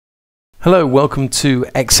Hello, welcome to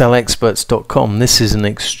excelexperts.com. This is an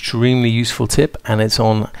extremely useful tip and it's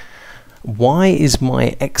on why is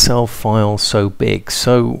my Excel file so big.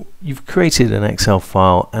 So you've created an Excel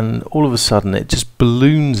file and all of a sudden it just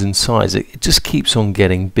balloons in size. It just keeps on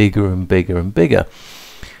getting bigger and bigger and bigger.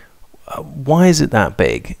 Why is it that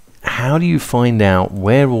big? How do you find out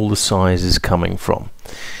where all the size is coming from?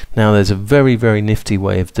 Now there's a very nifty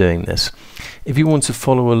way of doing this. If you want to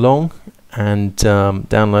follow along and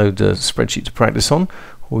download a spreadsheet to practice on,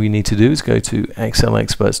 all you need to do is go to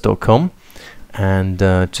excelexperts.com and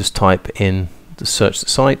just type in the search the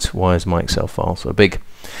site, why is my Excel file so big,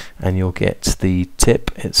 and you'll get the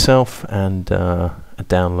tip itself and a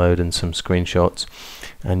download and some screenshots,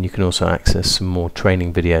 and you can also access some more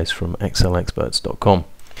training videos from excelexperts.com.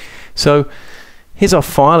 So here's our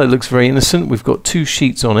file. It looks very innocent. We've got 2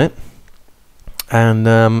 sheets on it, and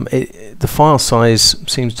the file size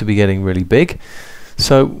seems to be getting really big.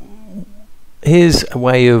 So here's a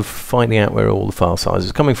way of finding out where all the file size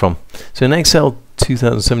is coming from. So in Excel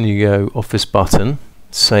 2007 you go Office button,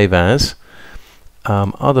 Save As,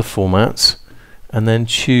 Other Formats, and then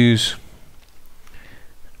choose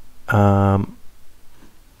Web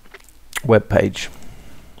Page.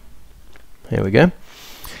 Here we go.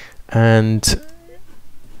 And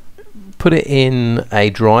put it in a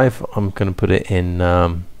drive. I'm going to put it in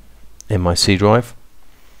my C drive.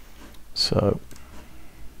 So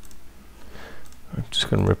I'm just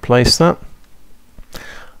going to replace that.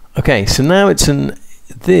 Okay, so now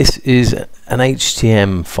this is an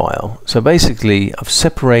HTML file. So basically I've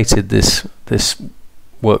separated this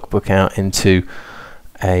workbook out into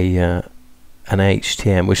an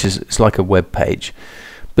HTML, which is it's like a web page.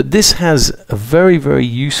 But this has a very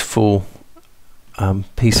useful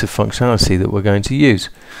piece of functionality that we're going to use.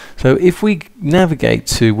 So if we navigate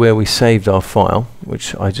to where we saved our file,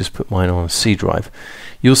 which I just put mine on a C drive,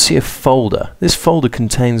 you'll see a folder. This folder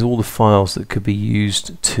contains all the files that could be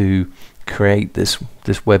used to create this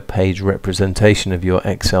web page representation of your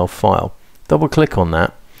Excel file. Double click on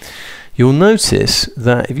that. You'll notice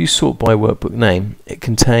that if you sort by workbook name, it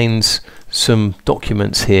contains some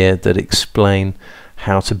documents here that explain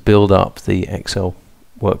how to build up the Excel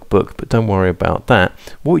workbook, but don't worry about that.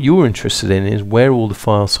 What you're interested in is where all the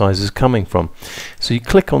file size is coming from. So you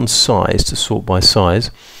click on size to sort by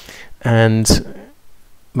size and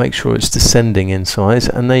make sure it's descending in size,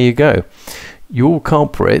 and there you go. Your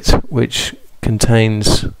culprit, which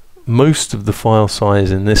contains most of the file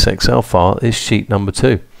size in this Excel file, is sheet number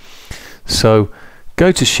 2. So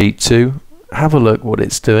go to sheet 2, have a look what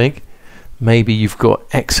it's doing. Maybe you've got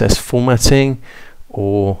excess formatting,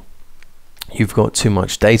 or you've got too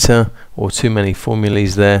much data or too many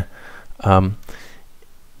formulas there.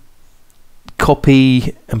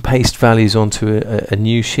 Copy and paste values onto a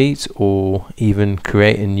new sheet, or even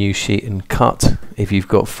create a new sheet and cut if you've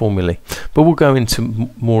got formulae. But we'll go into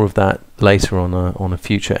more of that later on a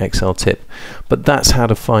future Excel tip. But that's how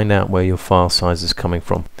to find out where your file size is coming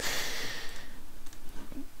from.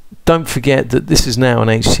 Don't forget that this is now an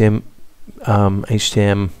HTML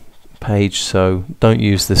page, so don't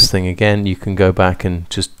use this thing again. You can go back and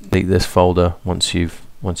just delete this folder once you've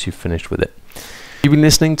finished with it. You've been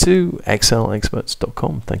listening to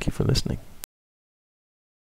excelexperts.com. Thank you for listening.